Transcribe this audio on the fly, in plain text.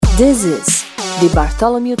This is the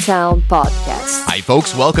Bartholomew Town Podcast. Hi,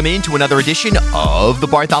 folks. Welcome into another edition of the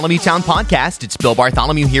Bartholomew Town Podcast. It's Bill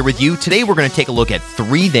Bartholomew here with you. Today, we're going to take a look at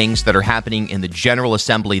three things that are happening in the General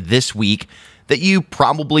Assembly this week that you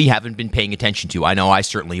probably haven't been paying attention to. I know I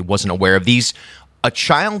certainly wasn't aware of these. A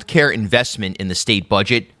child care investment in the state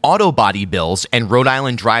budget, auto body bills, and Rhode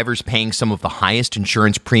Island drivers paying some of the highest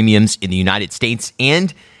insurance premiums in the United States,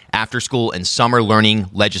 and after-school and summer learning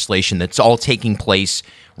legislation that's all taking place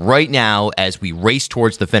right now as we race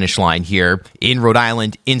towards the finish line here in Rhode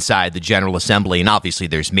Island inside the General Assembly. And obviously,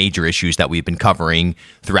 there's major issues that we've been covering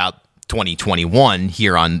throughout 2021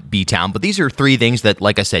 here on B-Town. But these are three things that,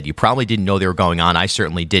 like I said, you probably didn't know they were going on. I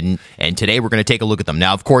certainly didn't. And today we're going to take a look at them.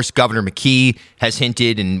 Now, of course, Governor McKee has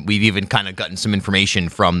hinted, and we've even kind of gotten some information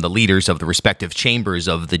from the leaders of the respective chambers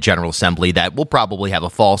of the General Assembly that we'll probably have a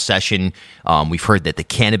fall session. We've heard that the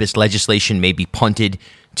cannabis legislation may be punted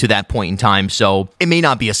to that point in time. So it may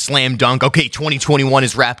not be a slam dunk. Okay, 2021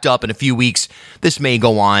 is wrapped up in a few weeks. This may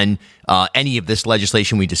go on. Any of this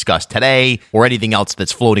legislation we discussed today or anything else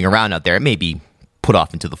that's floating around out there, it may be put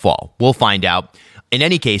off into the fall. We'll find out. In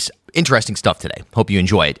any case, interesting stuff today. Hope you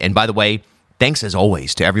enjoy it. And by the way, thanks as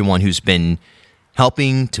always to everyone who's been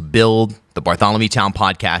helping to build the Bartholomew Town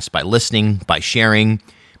Podcast by listening, by sharing,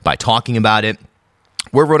 by talking about it.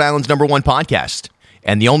 We're Rhode Island's #1 podcast.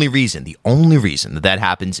 And the only reason that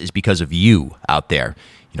happens is because of you out there,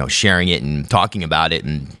 sharing it and talking about it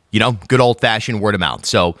and, good old-fashioned word of mouth.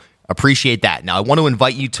 So appreciate that. Now, I want to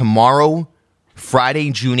invite you tomorrow, Friday,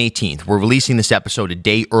 June 18th. We're releasing this episode a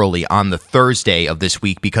day early on the Thursday of this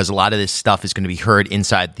week because a lot of this stuff is going to be heard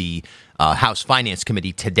inside the House Finance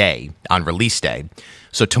Committee today on release day.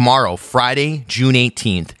 So tomorrow, Friday, June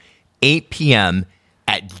 18th, 8 p.m.,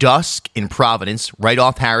 at dusk in Providence, right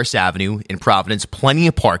off Harris Avenue in Providence, plenty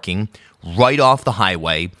of parking, right off the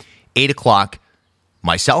highway. 8 o'clock,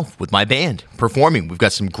 myself with my band performing. We've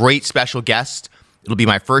got some great special guests. It'll be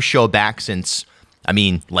my first show back since,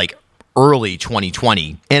 early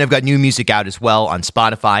 2020. And I've got new music out as well on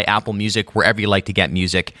Spotify, Apple Music, wherever you like to get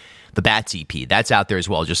music. The Bats EP, that's out there as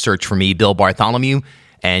well. Just search for me, Bill Bartholomew,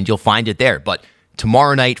 and you'll find it there. But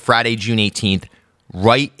tomorrow night, Friday, June 18th,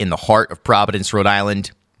 right in the heart of Providence, Rhode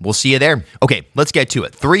Island. We'll see you there. Okay, let's get to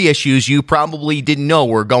it. Three issues you probably didn't know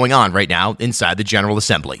were going on right now inside the General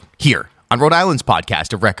Assembly, here on Rhode Island's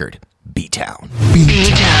podcast of record, B-Town.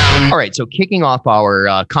 B-Town. All right, so kicking off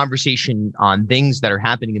our conversation on things that are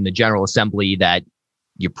happening in the General Assembly that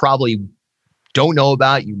you probably don't know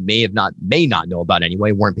about, you may not know about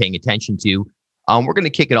anyway, weren't paying attention to. We're going to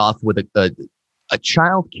kick it off with a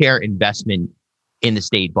child care investment in the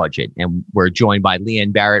state budget. And we're joined by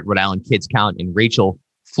Leanne Barrett, Rhode Island Kids Count, and Rachel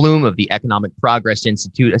Flume of the Economic Progress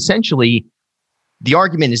Institute. Essentially, the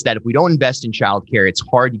argument is that if we don't invest in childcare, it's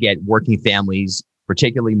hard to get working families,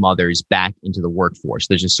 particularly mothers, back into the workforce.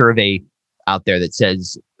 There's a survey out there that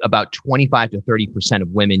says about 25 to 30% of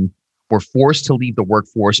women were forced to leave the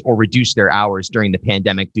workforce or reduce their hours during the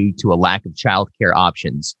pandemic due to a lack of childcare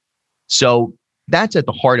options. So that's at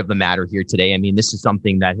the heart of the matter here today. I mean, this is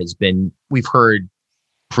something that we've heard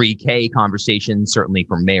pre-K conversations, certainly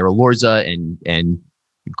from Mayor Elorza, and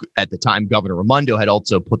at the time, Governor Raimondo had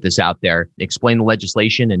also put this out there. Explain the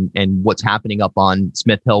legislation and what's happening up on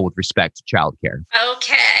Smith Hill with respect to childcare.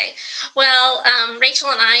 Okay. Well, Rachel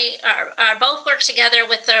and I are both work together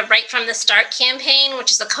with the Right From the Start campaign,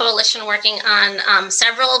 which is a coalition working on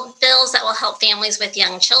several bills that will help families with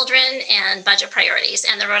young children and budget priorities.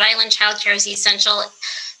 And the Rhode Island Child Care is Essential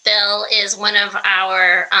bill is one of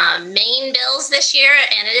our main bills this year,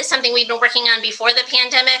 and it is something we've been working on before the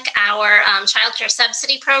pandemic. Our child care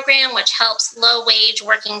subsidy program, which helps low-wage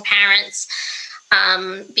working parents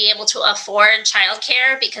be able to afford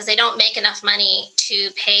childcare because they don't make enough money to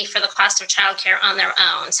pay for the cost of childcare on their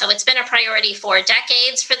own. So it's been a priority for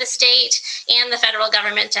decades for the state and the federal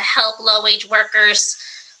government to help low-wage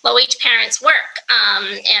parents work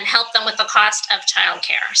and help them with the cost of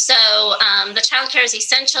childcare. So the Child Care is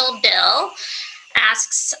Essential bill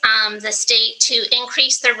asks the state to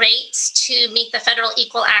increase the rates to meet the federal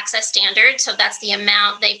equal access standard. So that's the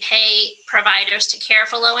amount they pay providers to care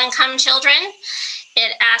for low-income children.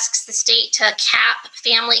 It asks the state to cap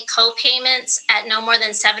family co-payments at no more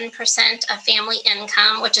than 7% of family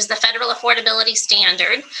income, which is the federal affordability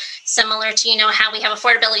standard, similar to, how we have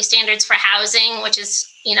affordability standards for housing, which is,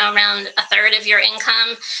 around a third of your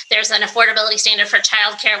income. There's an affordability standard for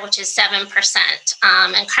childcare, which is 7%.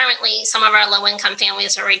 And currently, some of our low-income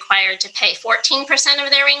families are required to pay 14%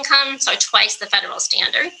 of their income, so twice the federal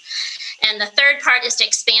standard. And the third part is to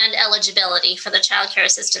expand eligibility for the Child Care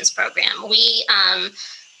Assistance Program. We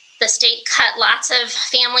The state cut lots of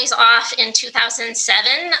families off in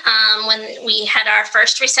 2007 when we had our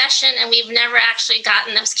first recession, and we've never actually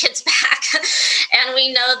gotten those kids back. And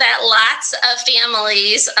we know that lots of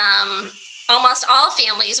families, almost all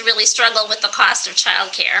families, really struggle with the cost of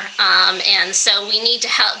childcare. And so we need to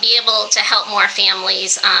be able to help more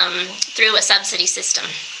families through a subsidy system.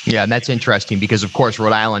 Yeah, and that's interesting because, of course,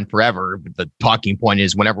 Rhode Island forever, the talking point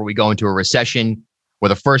is whenever we go into a recession, we're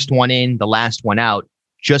the first one in, the last one out.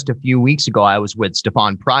 Just a few weeks ago, I was with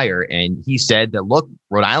Stefan Pryor, and he said that, look,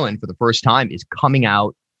 Rhode Island for the first time is coming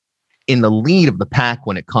out in the lead of the pack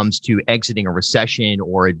when it comes to exiting a recession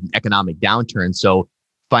or an economic downturn. So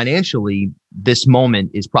financially, this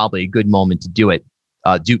moment is probably a good moment to do it,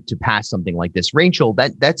 to pass something like this. Rachel,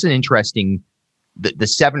 that's an interesting, the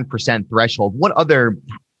 7% threshold. What other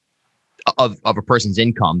of a person's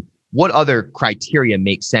income, what other criteria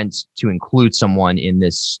make sense to include someone in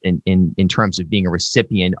this in terms of being a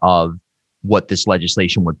recipient of what this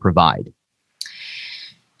legislation would provide?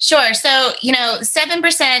 Sure. So,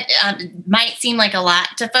 7% might seem like a lot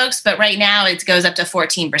to folks, but right now it goes up to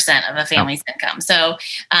 14% of a family's income. So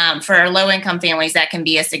for low-income families, that can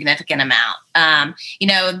be a significant amount.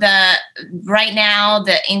 Right now,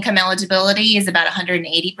 the income eligibility is about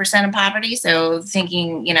 180% of poverty. So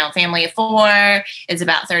thinking, family of four is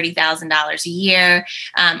about $30,000 a year.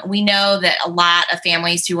 We know that a lot of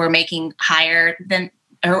families who are making higher than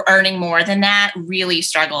or earning more than that really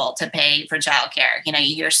struggle to pay for childcare.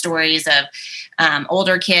 You hear stories of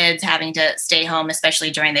older kids having to stay home,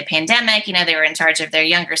 especially during the pandemic. They were in charge of their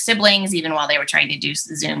younger siblings, even while they were trying to do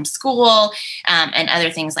Zoom school and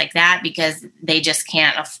other things like that, because they just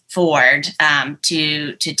can't afford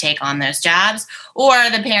to take on those jobs. Or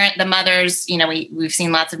the mothers, we've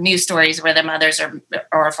seen lots of news stories where the mothers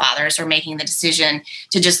or fathers are making the decision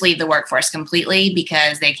to just leave the workforce completely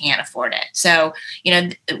because they can't afford it. So,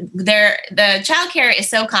 the childcare is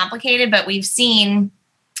so complicated, but we've seen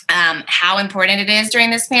how important it is during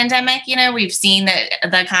this pandemic. We've seen that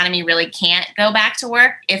the economy really can't go back to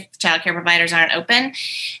work if childcare providers aren't open.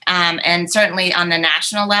 And certainly on the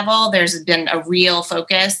national level, there's been a real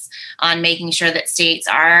focus on making sure that states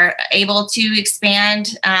are able to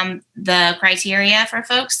expand the criteria for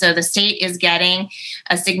folks. So the state is getting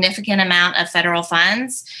a significant amount of federal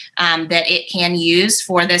funds that it can use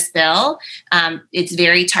for this bill. It's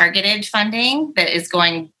very targeted funding that is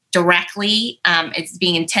going directly. It's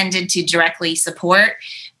being intended to directly support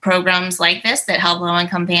programs like this that help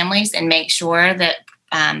low-income families and make sure that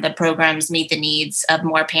the programs meet the needs of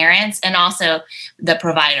more parents and also the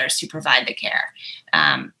providers who provide the care.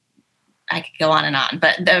 I could go on and on,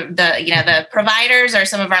 but the providers are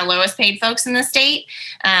some of our lowest paid folks in the state,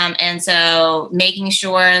 and so making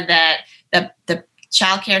sure that the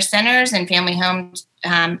child care centers and family homes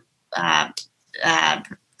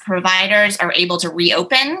providers are able to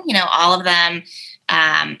reopen. All of them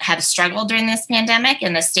have struggled during this pandemic,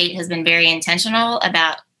 and the state has been very intentional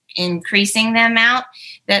about increasing the amount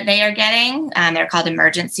that they are getting. They're called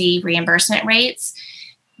emergency reimbursement rates.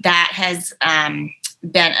 That has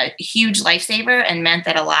been a huge lifesaver and meant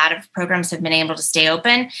that a lot of programs have been able to stay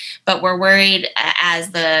open. But we're worried as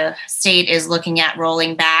the state is looking at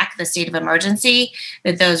rolling back the state of emergency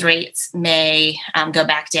that those rates may go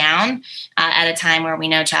back down at a time where we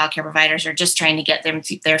know childcare providers are just trying to get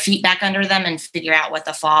their feet back under them and figure out what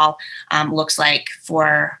the fall looks like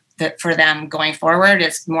for them going forward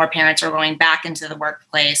as more parents are going back into the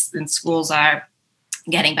workplace and schools are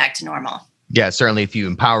getting back to normal. Yeah, certainly if you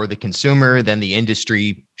empower the consumer, then the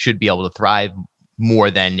industry should be able to thrive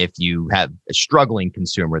more than if you have a struggling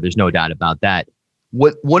consumer. There's no doubt about that.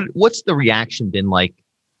 What's the reaction been like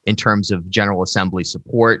in terms of General Assembly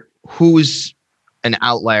support? Who's an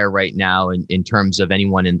outlier right now in terms of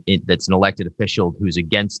anyone that's an elected official who's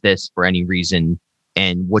against this for any reason?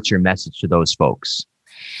 And what's your message to those folks?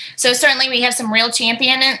 So certainly we have some real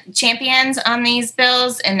champions on these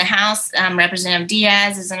bills. In the House, Representative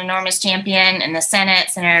Diaz is an enormous champion. In the Senate,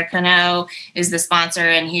 Senator Cano is the sponsor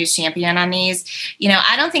and huge champion on these.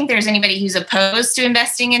 I don't think there's anybody who's opposed to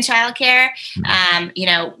investing in childcare.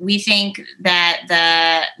 We think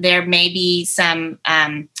that there may be some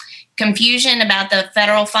confusion about the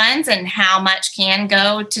federal funds and how much can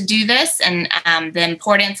go to do this, and the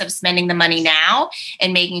importance of spending the money now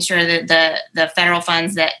and making sure that the federal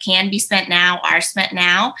funds that can be spent now are spent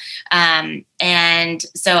now. And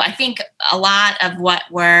so I think a lot of what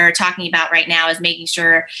we're talking about right now is making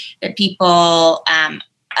sure that people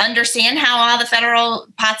understand how all the federal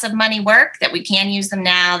pots of money work, that we can use them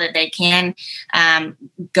now, that they can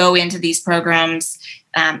go into these programs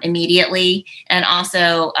immediately, and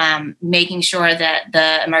also making sure that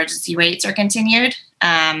the emergency rates are continued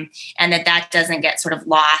and that doesn't get sort of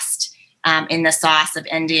lost in the sauce of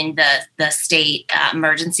ending the state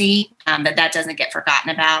emergency, that doesn't get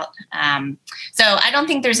forgotten about. So I don't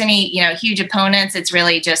think there's any, huge opponents. It's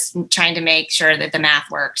really just trying to make sure that the math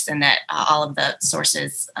works and that all of the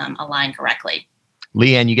sources align correctly.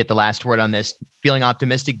 Leanne, you get the last word on this. Feeling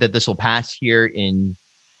optimistic that this will pass here in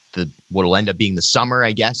what will end up being the summer,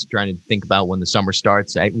 I guess, trying to think about when the summer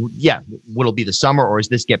starts. What'll be the summer, or does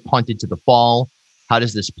this get punted to the fall? How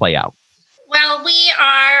does this play out? Well, we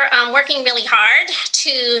are working really hard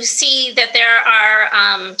to see that there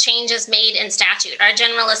are changes made in statute. Our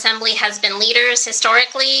General Assembly has been leaders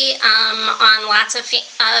historically on lots of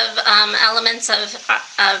elements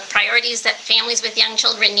of priorities that families with young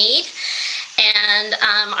children need. And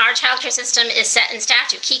our childcare system is set in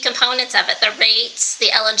statute, key components of it, the rates,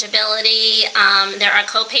 the eligibility, there are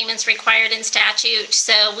co-payments required in statute.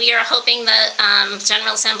 So we are hoping the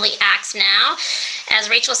General Assembly acts now. As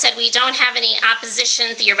Rachel said, we don't have any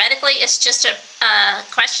opposition theoretically. It's just a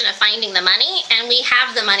question of finding the money, and we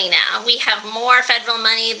have the money now. We have more federal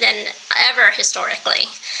money than ever historically.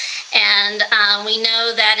 And we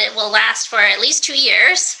know that it will last for at least 2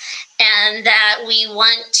 years, and that we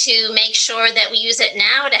want to make sure that we use it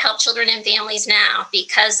now to help children and families now,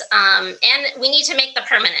 because, and we need to make them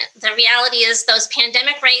permanent. The reality is those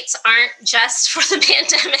pandemic rates aren't just for the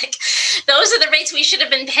pandemic. Those are the rates we should have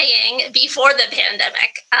been paying before the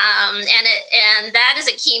pandemic. And that is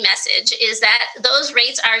a key message, is that those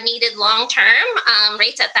rates are needed long-term,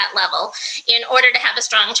 rates at that level, in order to have a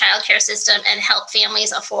strong childcare system and help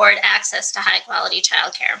families afford access to high-quality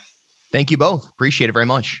childcare. Thank you both. Appreciate it very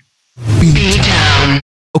much.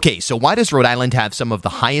 Okay, so why does Rhode Island have some of the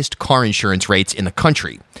highest car insurance rates in the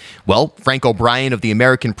country? Well, Frank O'Brien of the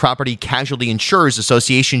American Property Casualty Insurers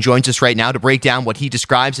Association joins us right now to break down what he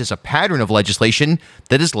describes as a pattern of legislation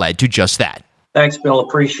that has led to just that. Thanks, Bill.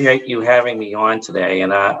 Appreciate you having me on today.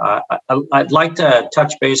 And I'd like to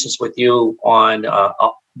touch bases with you on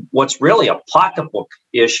what's really a pocketbook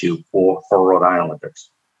issue for Rhode Islanders.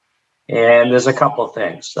 And there's a couple of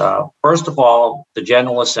things. First of all, the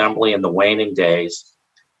General Assembly in the waning days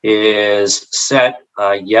is set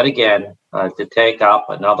yet again to take up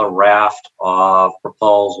another raft of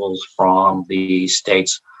proposals from the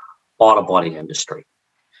state's auto body industry.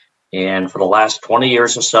 And for the last 20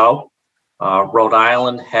 years or so, Rhode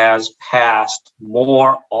Island has passed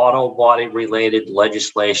more auto body related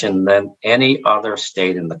legislation than any other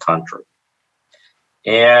state in the country.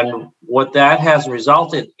 And what that has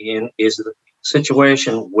resulted in is a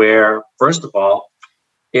situation where, first of all,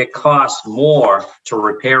 it costs more to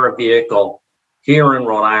repair a vehicle here in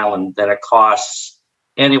Rhode Island than it costs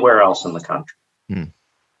anywhere else in the country.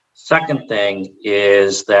 Second thing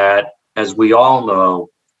is that, as we all know,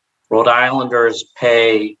 Rhode Islanders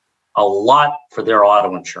pay a lot for their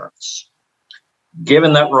auto insurance.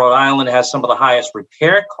 Given that Rhode Island has some of the highest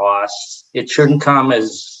repair costs, it shouldn't come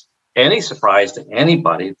as any surprise to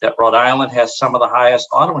anybody that Rhode Island has some of the highest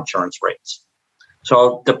auto insurance rates.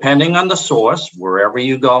 So depending on the source, wherever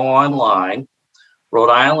you go online,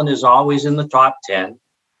 Rhode Island is always in the top 10,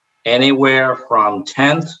 anywhere from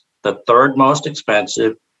 10th, the third most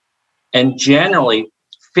expensive, and generally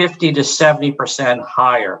 50 to 70%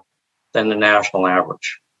 higher than the national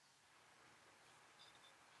average.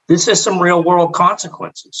 This has some real world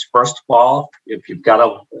consequences. First of all, if you've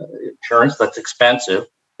got insurance that's expensive,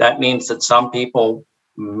 that means that some people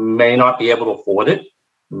may not be able to afford it,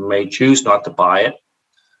 may choose not to buy it.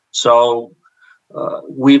 So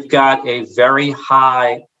we've got a very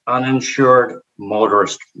high uninsured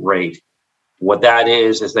motorist rate. What that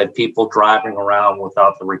is that people driving around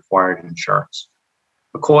without the required insurance.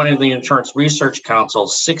 According to the Insurance Research Council,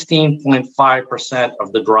 16.5%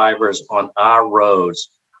 of the drivers on our roads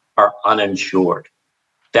are uninsured.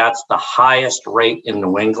 That's the highest rate in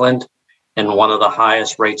New England and one of the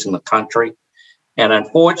highest rates in the country. And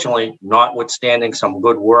unfortunately, notwithstanding some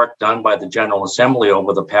good work done by the General Assembly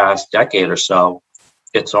over the past decade or so,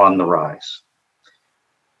 it's on the rise.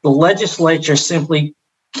 The legislature simply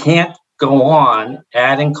can't go on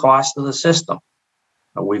adding cost to the system.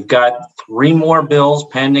 We've got 3 more bills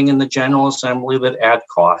pending in the General Assembly that add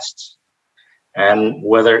costs. And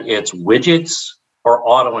whether it's widgets or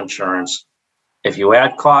auto insurance, if you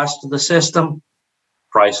add cost to the system,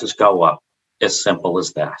 prices go up. As simple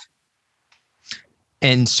as that.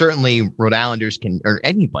 And certainly Rhode Islanders can, or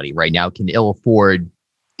anybody right now, can ill afford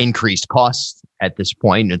increased costs at this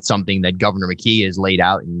point. It's something that Governor McKee has laid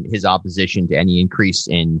out in his opposition to any increase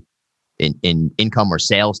in income or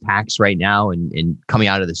sales tax right now and coming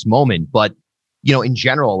out of this moment. But, in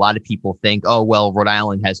general, a lot of people think, oh, well, Rhode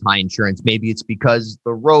Island has high insurance. Maybe it's because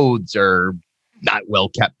the roads are not well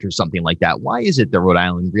kept or something like that. Why is it that Rhode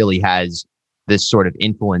Island really has this sort of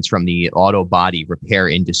influence from the auto body repair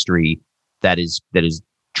industry that is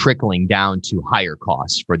trickling down to higher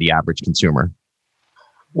costs for the average consumer?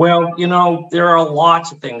 Well, there are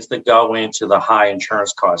lots of things that go into the high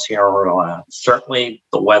insurance costs here in Rhode Island. Certainly,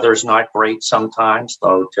 the weather's not great sometimes,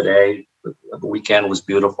 though today, the weekend was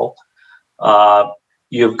beautiful.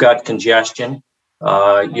 You've got congestion.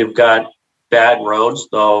 You've got bad roads,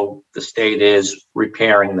 though the state is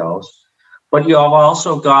repairing those. But you have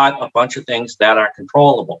also got a bunch of things that are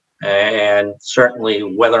controllable. And certainly,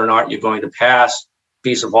 whether or not you're going to pass a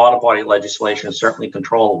piece of auto body legislation is certainly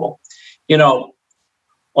controllable.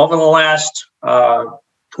 Over the last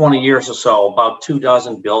 20 years or so, about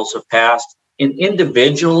 24 bills have passed. And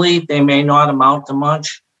individually, they may not amount to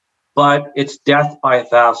much, but it's death by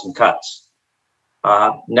 1,000 cuts.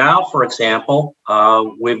 Now, for example,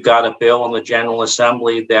 we've got a bill in the General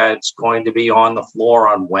Assembly that's going to be on the floor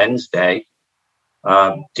on Wednesday,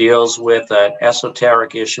 deals with an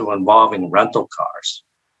esoteric issue involving rental cars.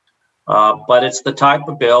 But it's the type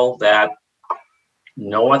of bill that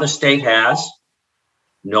no other state has.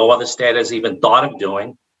 No other state has even thought of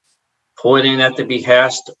doing, put in at the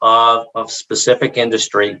behest of specific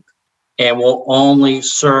industry, and will only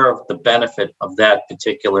serve the benefit of that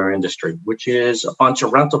particular industry, which is a bunch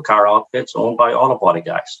of rental car outfits owned by auto body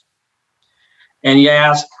guys. And you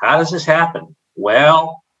ask, how does this happen?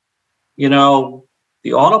 Well,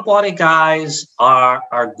 the auto body guys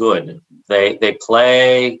are good. They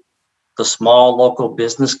play the small local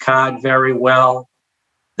business card very well.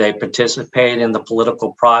 They participate in the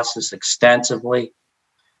political process extensively.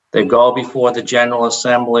 They go before the General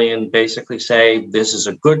Assembly and basically say, this is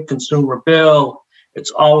a good consumer bill. It's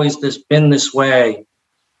always been this way.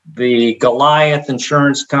 The Goliath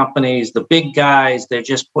insurance companies, the big guys, they're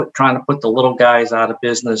just trying to put the little guys out of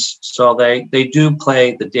business. So they do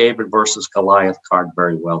play the David versus Goliath card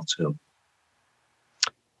very well, too.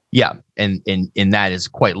 Yeah, and that is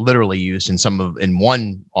quite literally used in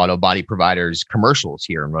one auto body provider's commercials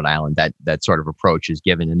here in Rhode Island. That sort of approach is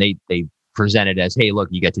given, and they present it as, hey, look,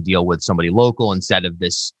 you get to deal with somebody local instead of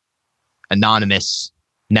this anonymous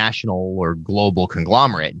national or global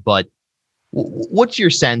conglomerate. But what's your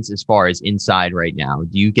sense as far as inside right now?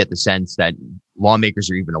 Do you get the sense that lawmakers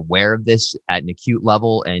are even aware of this at an acute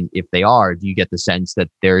level? And if they are, do you get the sense that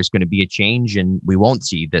there's going to be a change and we won't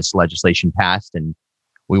see this legislation passed and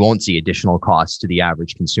we won't see additional costs to the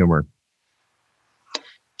average consumer?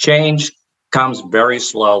 Change comes very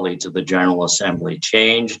slowly to the General Assembly.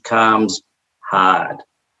 Change comes hard.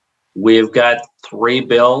 We've got 3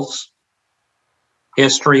 bills.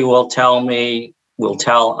 History will tell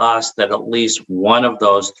us that at least one of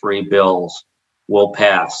those 3 bills will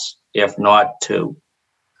pass, if not 2.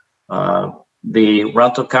 The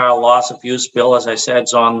rental car loss of use bill, as I said,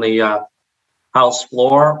 is on the House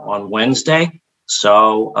floor on Wednesday.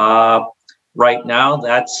 So right now,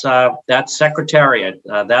 that's Secretariat.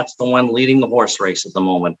 That's the one leading the horse race at the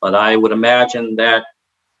moment. But I would imagine that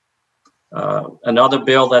another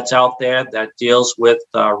bill that's out there that deals with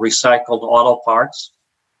recycled auto parts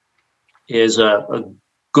is a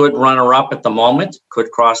good runner-up at the moment,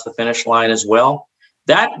 could cross the finish line as well.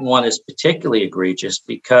 That one is particularly egregious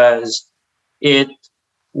because it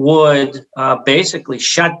would basically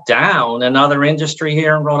shut down another industry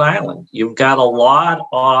here in Rhode Island. You've got a lot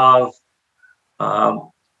of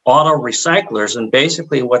auto recyclers, and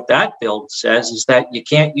basically what that bill says is that you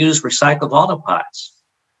can't use recycled auto parts.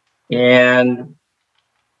 And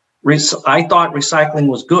I thought recycling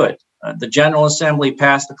was good. The General Assembly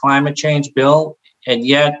passed the climate change bill, and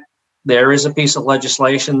yet there is a piece of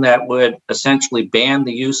legislation that would essentially ban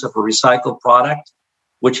the use of a recycled product,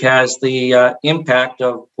 which has the impact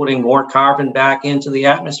of putting more carbon back into the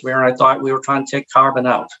atmosphere. And I thought we were trying to take carbon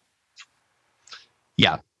out.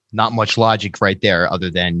 Yeah, not much logic right there other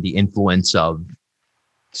than the influence of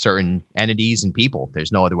certain entities and people.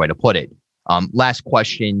 There's no other way to put it. Last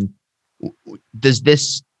question. Is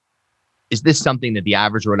this something that the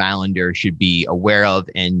average Rhode Islander should be aware of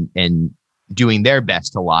and doing their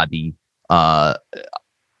best to lobby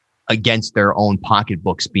against their own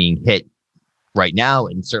pocketbooks being hit right now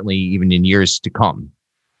and certainly even in years to come?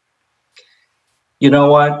 You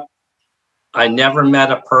know what? I never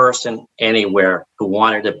met a person anywhere who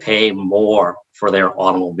wanted to pay more for their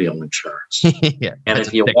automobile insurance. Yeah, and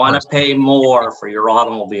if you want to pay more for your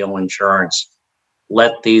automobile insurance,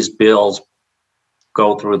 let these bills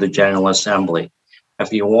go through the General Assembly.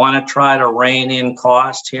 If you want to try to rein in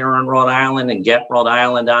costs here in Rhode Island and get Rhode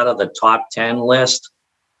Island out of the top 10 list,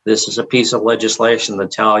 this is a piece of legislation to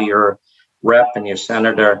tell your rep and your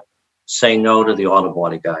senator, say no to the auto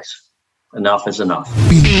body guys. enough is enough.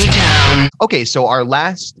 Okay, so our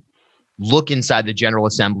last look inside the General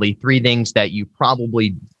Assembly, 3 things that you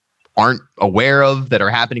probably aren't aware of that are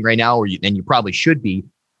happening right now, and you probably should be,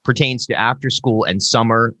 pertains to after school and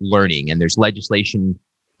summer learning. And there's legislation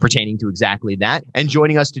pertaining to exactly that. And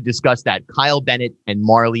joining us to discuss that, Kyle Bennett and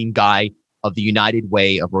Marlene Guy of the United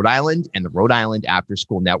Way of Rhode Island and the Rhode Island After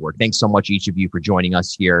School Network. Thanks so much, each of you, for joining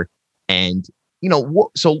us here. And,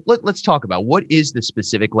 so let's talk about what is the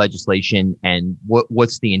specific legislation and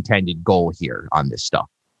what's the intended goal here on this stuff.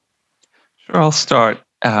 Sure, I'll start.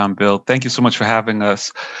 Bill, thank you so much for having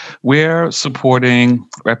us. We're supporting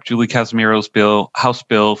Rep. Julie Casimiro's bill, House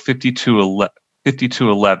Bill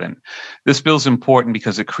 5211. This bill is important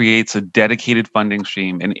because it creates a dedicated funding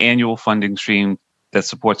stream, an annual funding stream that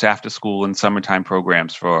supports after school and summertime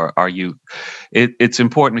programs for our youth. It's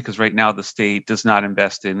important because right now the state does not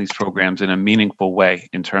invest in these programs in a meaningful way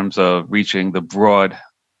in terms of reaching the broad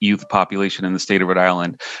youth population in the state of Rhode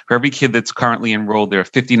Island. For every kid that's currently enrolled, there are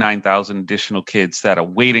 59,000 additional kids that are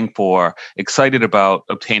waiting for, excited about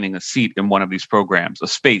obtaining a seat in one of these programs, a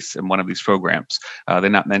space in one of these programs. They're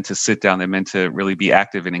not meant to sit down. They're meant to really be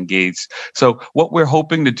active and engaged. So what we're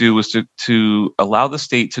hoping to do is to allow the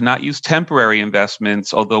state to not use temporary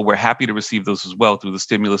investments, although we're happy to receive those as well through the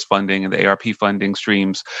stimulus funding and the ARP funding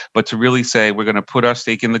streams, but to really say we're going to put our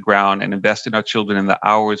stake in the ground and invest in our children in the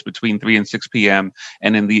hours between 3 and 6 p.m.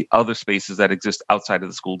 and in the other spaces that exist outside of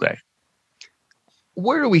the school day.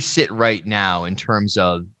 Where do we sit right now in terms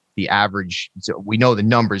of the average? So we know the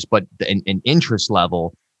numbers, but an interest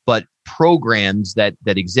level, but programs that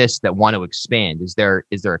exist that want to expand. Is there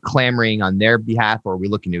a clamoring on their behalf, or are we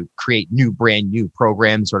looking to create brand new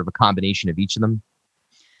programs, sort of a combination of each of them?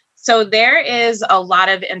 So there is a lot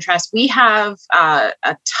of interest. We have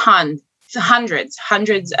a ton,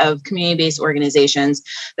 hundreds of community-based organizations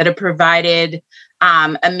that have provided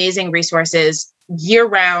amazing resources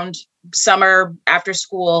year-round, summer, after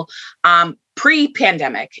school,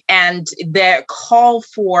 pre-pandemic, and the call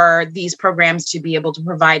for these programs to be able to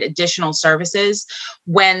provide additional services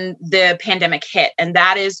when the pandemic hit. And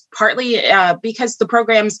that is partly because the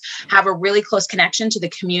programs have a really close connection to the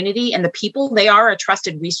community and the people. They are a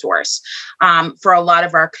trusted resource for a lot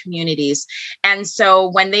of our communities. And so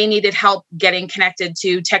when they needed help getting connected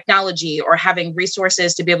to technology or having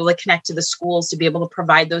resources to be able to connect to the schools, to be able to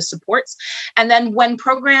provide those supports. And then when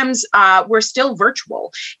programs were still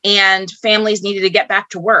virtual and families needed to get back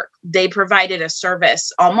to work, they provided a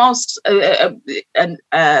service, almost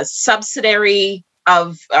a subsidiary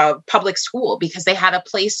of public school, because they had a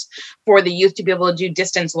place for the youth to be able to do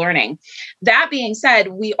distance learning. That being said,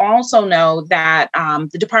 we also know that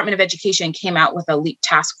the Department of Education came out with a LEAP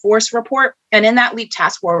Task Force report. And in that LEAP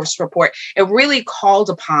Task Force report, it really called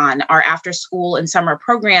upon our after school and summer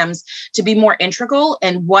programs to be more integral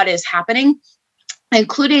in what is happening,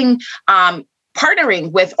 including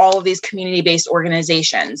partnering with all of these community-based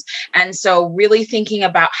organizations. And so really thinking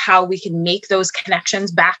about how we can make those connections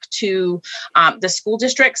back to the school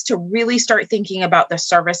districts to really start thinking about the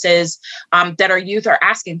services that our youth are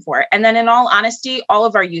asking for. And then in all honesty, all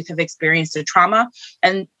of our youth have experienced a trauma,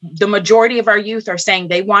 and the majority of our youth are saying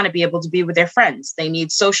they want to be able to be with their friends. They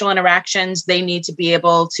need social interactions. They need to be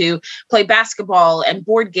able to play basketball and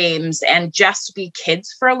board games and just be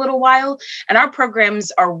kids for a little while. And our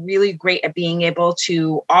programs are really great at being able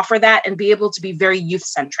to offer that and be able to be very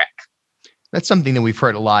youth-centric. That's something that we've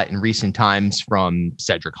heard a lot in recent times from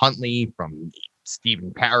Cedric Huntley, from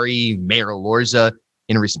Stephen Parry, Mayor Lorza,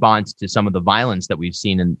 in response to some of the violence that we've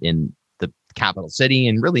seen in the capital city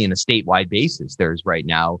and really in a statewide basis. There's right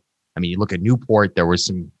now, you look at Newport, there was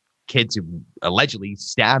some kids who allegedly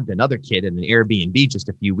stabbed another kid in an Airbnb just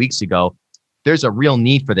a few weeks ago. There's a real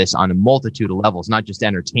need for this on a multitude of levels, not just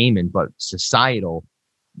entertainment, but societal.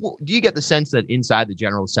 Well, do you get the sense that inside the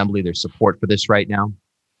General Assembly, there's support for this right now?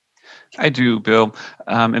 I do, Bill.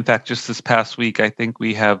 In fact, just this past week, I think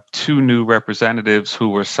we have 2 new representatives who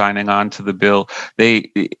were signing on to the bill.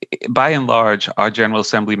 They, by and large, our General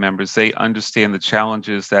Assembly members, they understand the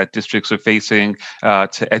challenges that districts are facing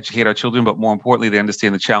to educate our children, but more importantly, they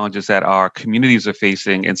understand the challenges that our communities are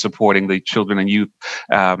facing in supporting the children and youth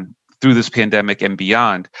through this pandemic and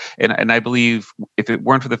beyond. And I believe if it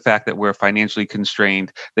weren't for the fact that we're financially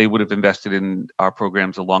constrained, they would have invested in our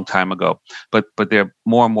programs a long time ago. But they're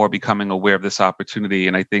more and more becoming aware of this opportunity.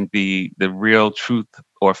 And I think the real truth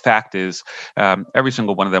or fact is every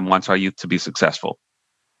single one of them wants our youth to be successful.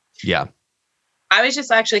 Yeah. I was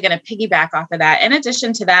just actually going to piggyback off of that. In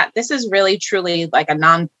addition to that, this is really truly like a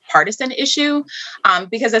nonpartisan issue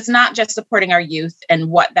because it's not just supporting our youth and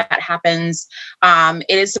what that happens. It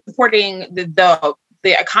is supporting the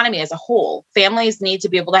the economy as a whole. Families need to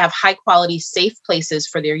be able to have high quality, safe places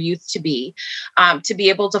for their youth to be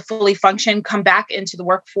able to fully function, come back into the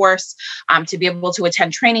workforce, to be able to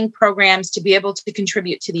attend training programs, to be able to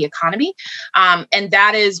contribute to the economy. And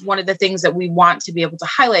that is one of the things that we want to be able to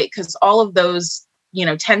highlight, because all of those,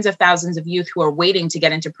 tens of thousands of youth who are waiting to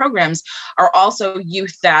get into programs are also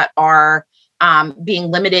youth that are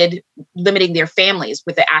being limiting their families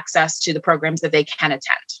with the access to the programs that they can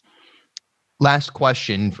attend. Last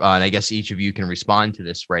question, and I guess each of you can respond to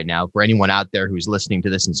this right now. For anyone out there who's listening to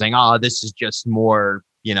this and saying, "Oh, this is just more,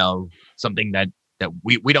 something that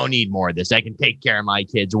we don't need more of this. I can take care of my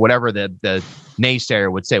kids," or whatever the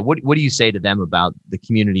naysayer would say. What do you say to them about the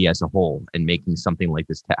community as a whole and making something like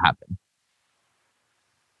this happen?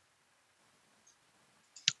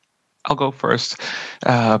 I'll go first,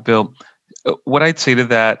 Bill. What I'd say to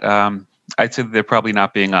that, I'd say that they're probably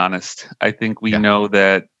not being honest. I think we know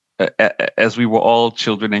that as we were all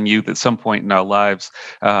children and youth at some point in our lives,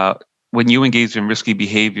 when you engage in risky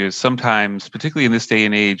behaviors, sometimes, particularly in this day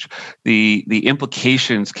and age, the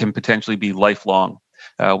implications can potentially be lifelong.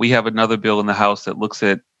 We have another bill in the House that looks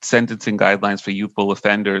at sentencing guidelines for youthful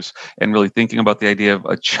offenders and really thinking about the idea of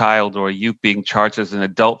a child or a youth being charged as an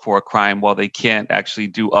adult for a crime while they can't actually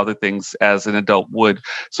do other things as an adult would.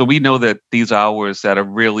 So we know that these hours that are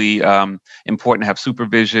really important to have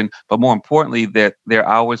supervision, but more importantly, that they're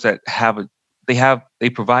hours that they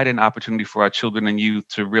provide an opportunity for our children and youth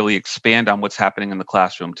to really expand on what's happening in the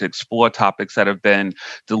classroom, to explore topics that have been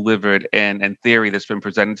delivered and theory that's been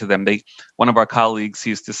presented to them. One of our colleagues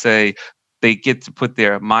used to say, they get to put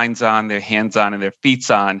their minds on, their hands on, and their feet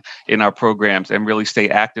on in our programs and really stay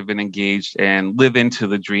active and engaged and live into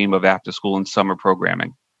the dream of after school and summer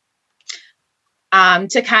programming.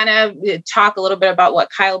 To kind of talk a little bit about what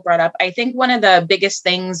Kyle brought up, I think one of the biggest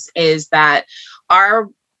things is that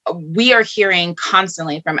we are hearing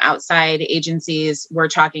constantly from outside agencies, we're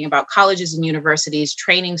talking about colleges and universities,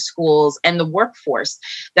 training schools, and the workforce,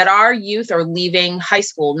 that our youth are leaving high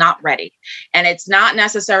school not ready. And it's not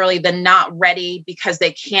necessarily the not ready because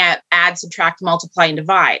they can't add, subtract, multiply, and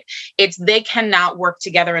divide. It's they cannot work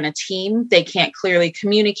together in a team. They can't clearly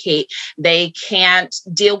communicate. They can't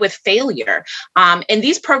deal with failure. And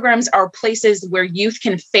these programs are places where youth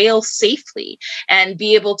can fail safely and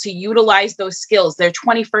be able to utilize those skills. They're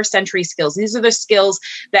 21st century skills. These are the skills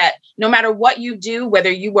that no matter what you do, whether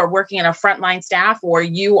you are working in a frontline staff or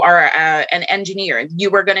you are an engineer, you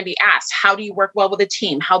are going to be asked, how do you work well with a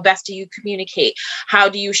team? How best do you communicate? How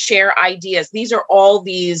do you share ideas? These are all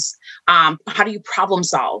these, how do you problem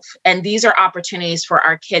solve? And these are opportunities for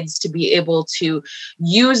our kids to be able to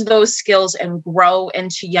use those skills and grow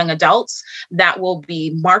into young adults that will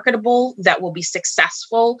be marketable, that will be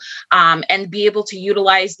successful, and be able to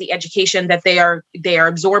utilize the education that they are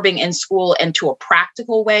absorbing in school into a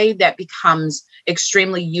practical way that becomes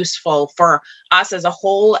extremely useful for us as a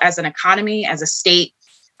whole, as an economy, as a state,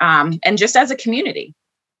 and just as a community.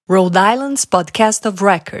 Rhode Island's podcast of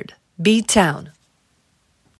record, B-Town.